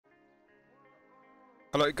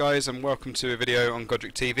Hello guys and welcome to a video on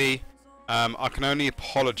Godric TV. I can only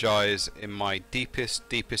apologise in my deepest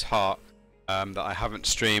heart that I haven't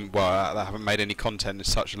streamed, that I haven't made any content in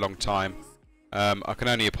such a long time. I can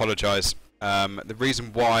only apologise. The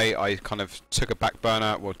reason why I kind of took a back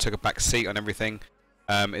burner, or took a back seat on everything,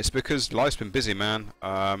 is because life's been busy, man.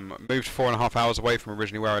 Moved 4.5 hours away from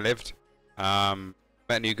originally where I lived.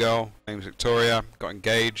 Met a new girl, named Victoria, got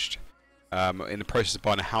engaged. In the process of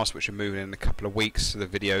buying a house which we're moving in a couple of weeks, so the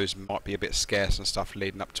videos might be a bit scarce and stuff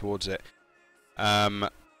leading up towards it.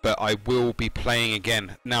 But I will be playing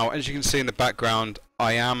again. Now, as you can see in the background,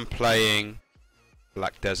 I am playing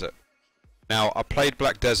Black Desert. Now, I played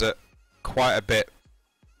Black Desert quite a bit,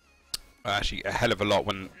 actually a hell of a lot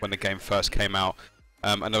when the game first came out,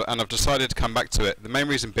 and I've decided to come back to it. The main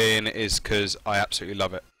reason being is because I absolutely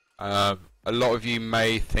love it. A lot of you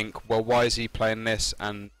may think, well, why is he playing this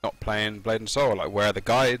and not playing Blade and Soul? Like, where are the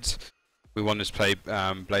guides? We wanted to play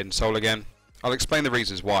Blade and Soul again. I'll explain the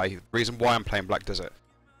reasons why. The reason why I'm playing Black Desert.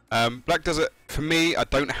 Black Desert, for me, I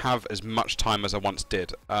don't have as much time as I once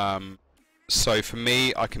did. So for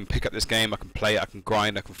me, I can pick up this game, I can play it, I can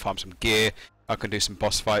grind, I can farm some gear, I can do some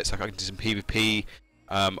boss fights, I can do some PvP.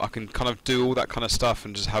 I can kind of do all that kind of stuff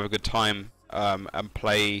and just have a good time and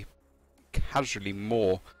play casually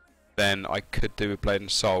more than I could do with Blade and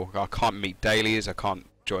Soul. I can't meet dailies, I can't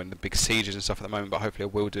join the big sieges and stuff at the moment, but hopefully I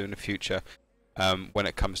will do in the future when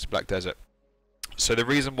it comes to Black Desert. So the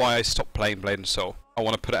reason why I stopped playing Blade and Soul, I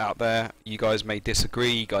want to put it out there. You guys may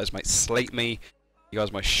disagree, you guys might slate me, you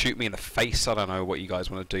guys might shoot me in the face, I don't know what you guys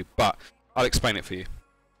want to do, but I'll explain it for you.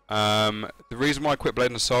 The reason why I quit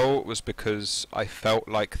Blade and Soul was because I felt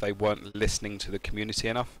like they weren't listening to the community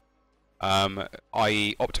enough,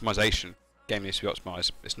 i.e. optimization. Game needs to be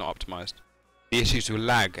optimized, it's not optimized. The issues with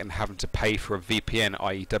lag and having to pay for a VPN,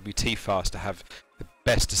 i.e. WT fast, to have the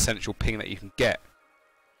best essential ping that you can get.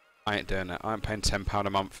 I ain't doing that. I'm paying £10 a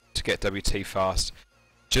month to get WT fast,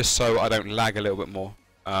 just so I don't lag a little bit more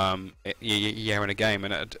in a game,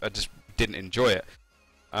 and I just didn't enjoy it.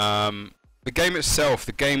 The game itself,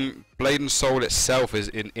 Blade and Soul itself, is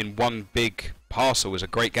in one big parcel, is a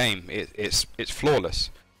great game. It's flawless.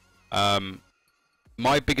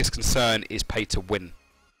 My biggest concern is pay to win.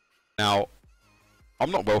 Now, I'm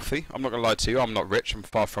not wealthy, I'm not going to lie to you, I'm not rich, I'm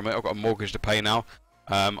far from it, I've got a mortgage to pay now.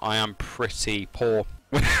 I am pretty poor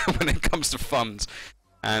when it comes to funds,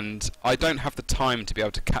 and I don't have the time to be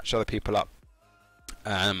able to catch other people up.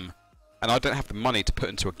 And I don't have the money to put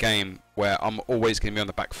into a game where I'm always going to be on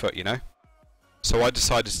the back foot, you know? So I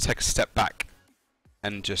decided to take a step back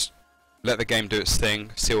and just let the game do its thing,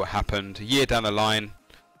 see what happened. A year down the line,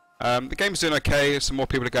 the game's doing okay, some more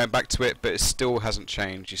people are going back to it, but it still hasn't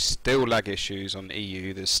changed. You still lag issues on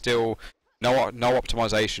EU, there's still no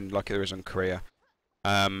optimization like there is on Korea.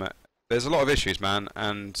 There's a lot of issues, man,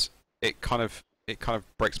 and it kind of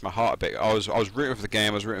breaks my heart a bit. I was rooting for the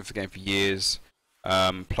game, I was rooting for the game for years.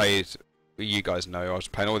 Played, you guys know, I was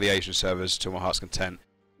playing all the Asian servers to my heart's content.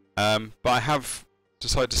 But I have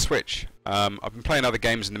decided to switch. I've been playing other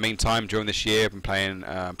games in the meantime during this year. I've been playing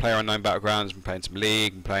PlayerUnknown Battlegrounds, I've been playing some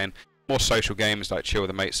League, been playing more social games like chill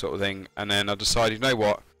with a mate sort of thing. And then I decided, you know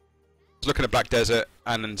what? I was looking at Black Desert,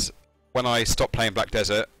 and when I stopped playing Black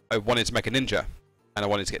Desert, I wanted to make a ninja, and I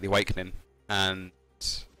wanted to get the Awakening. And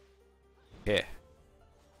yeah.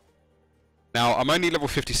 Now I'm only level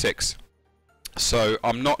 56, so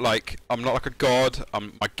I'm not like a god.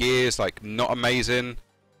 My gear's like not amazing.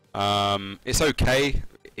 It's okay.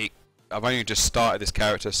 I've only just started this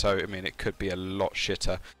character, so I mean it could be a lot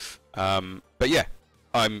shitter. But yeah,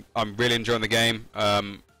 I'm really enjoying the game.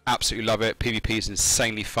 Absolutely love it. PvP is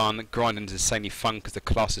insanely fun. Grinding is insanely fun because the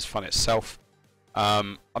class is fun itself.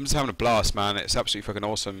 I'm just having a blast, man. It's absolutely fucking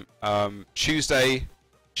awesome. Tuesday,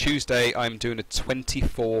 I'm doing a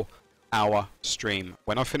 24-hour stream.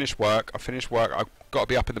 When I finish work, I've got to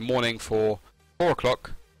be up in the morning for 4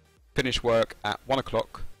 o'clock. Finish work at 1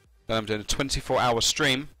 o'clock. Then I'm doing a 24-hour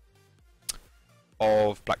stream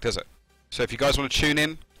of Black Desert. So if you guys want to tune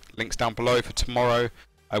in, links down below for tomorrow.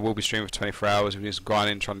 I will be streaming for 24 hours. We're doing some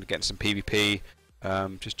grinding, trying to get some PvP,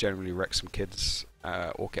 just generally wreck some kids,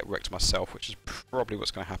 or get wrecked myself, which is probably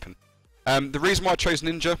what's going to happen. The reason why I chose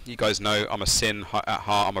Ninja, you guys know I'm a Sin at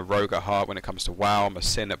heart, I'm a Rogue at heart when it comes to WoW, I'm a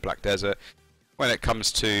Sin at Black Desert. When it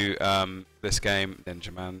comes to this game,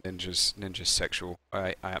 Ninja, man, Ninja's sexual.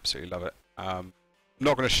 I absolutely love it. I'm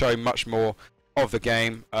not going to show much more of the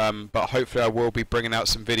game, but hopefully I will be bringing out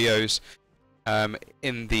some videos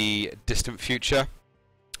in the distant future.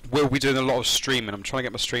 We'll be doing a lot of streaming. I'm trying to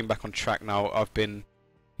get my stream back on track now. I've been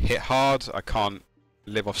hit hard. I can't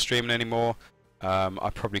live off streaming anymore. I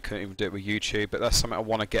probably couldn't even do it with YouTube, but that's something I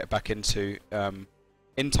want to get back into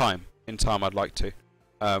In time, I'd like to,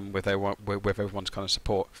 with everyone's kind of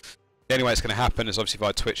support. The only way it's going to happen is obviously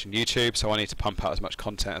via Twitch and YouTube, so I need to pump out as much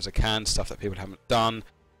content as I can, stuff that people haven't done,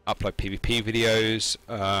 upload PvP videos,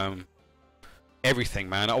 everything,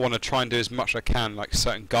 man. I want to try and do as much as I can, like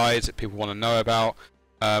certain guides that people want to know about.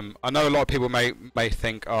 I know a lot of people may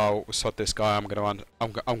think, oh, sod this guy, I'm going to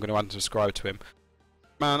unsubscribe to him.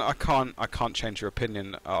 Man, I can't change your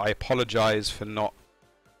opinion. I apologise for not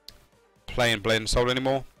playing Blade and Soul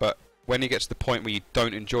anymore, but when you get to the point where you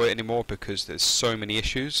don't enjoy it anymore because there's so many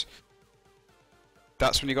issues,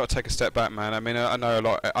 that's when you got to take a step back, man. I mean, I know a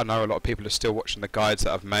lot of people are still watching the guides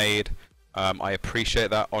that I've made. I appreciate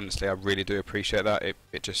that, honestly. I really do appreciate that.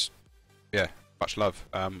 It just, yeah, much love,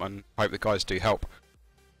 and I hope the guys do help.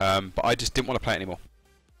 But I just didn't want to play it anymore.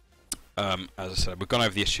 As I said, we've gone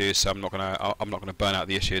over the issues, so I'm not gonna burn out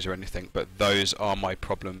the issues or anything. But those are my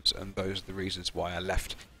problems, and those are the reasons why I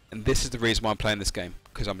left. And this is the reason why I'm playing this game,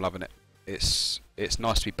 because I'm loving it. It's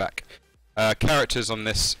nice to be back. Characters on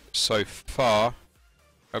this so far,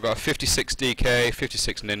 I've got a 56 DK,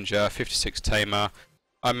 56 Ninja, 56 Tamer.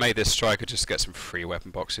 I made this striker just to get some free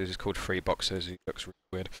weapon boxes. It's called free boxes. It looks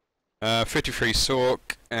really weird. 53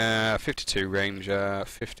 Sork, 52 Ranger,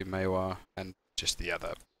 50 Meiwa, and just the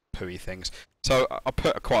other pooey things. So I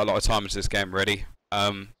put quite a lot of time into this game already.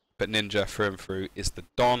 But Ninja through and through is the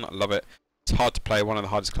Don. I love it. It's hard to play, one of the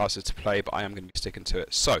hardest classes to play, but I am going to be sticking to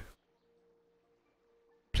it. So,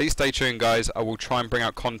 please stay tuned, guys. I will try and bring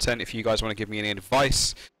out content if you guys want to give me any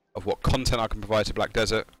advice of what content I can provide to Black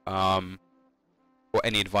Desert, or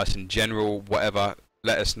any advice in general, whatever.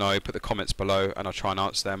 Let us know, put the comments below, and I'll try and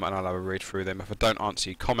answer them, and I'll have a read through them. If I don't answer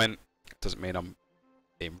your comment, it doesn't mean I'm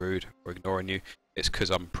being rude or ignoring you. It's because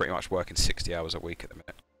I'm pretty much working 60 hours a week at the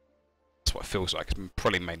minute. That's what it feels like. It's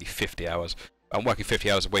probably mainly 50 hours. I'm working 50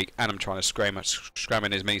 hours a week, and I'm trying to scram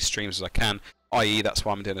in as many streams as I can, i.e. that's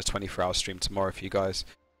why I'm doing a 24-hour stream tomorrow for you guys,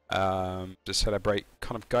 to celebrate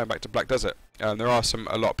kind of going back to Black Desert. There are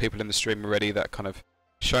a lot of people in the stream already that kind of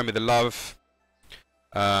show me the love,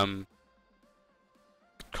 kind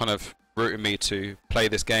of rooting me to play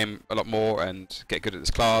this game a lot more and get good at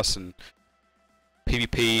this class and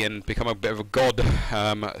PvP and become a bit of a god.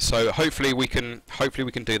 So hopefully we can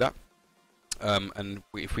do that. And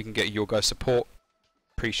if we can get your guys' support,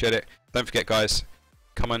 appreciate it. Don't forget, guys,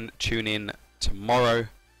 come and tune in tomorrow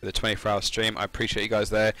for the 24-hour stream. I appreciate you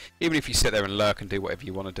guys there. Even if you sit there and lurk and do whatever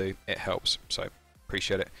you want to do, it helps. So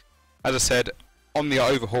appreciate it. As I said, on the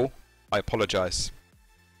overhaul, I apologise.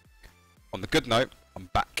 On the good note,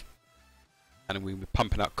 I'm back, and we'll be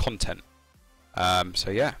pumping out content.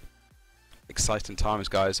 So yeah, exciting times,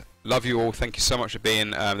 guys. Love you all. Thank you so much for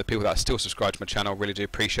being the people that are still subscribed to my channel. Really do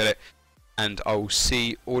appreciate it. And I will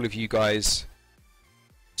see all of you guys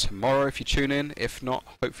tomorrow if you tune in. If not,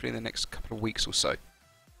 hopefully in the next couple of weeks or so.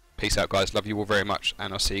 Peace out, guys. Love you all very much,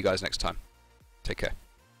 and I'll see you guys next time. Take care.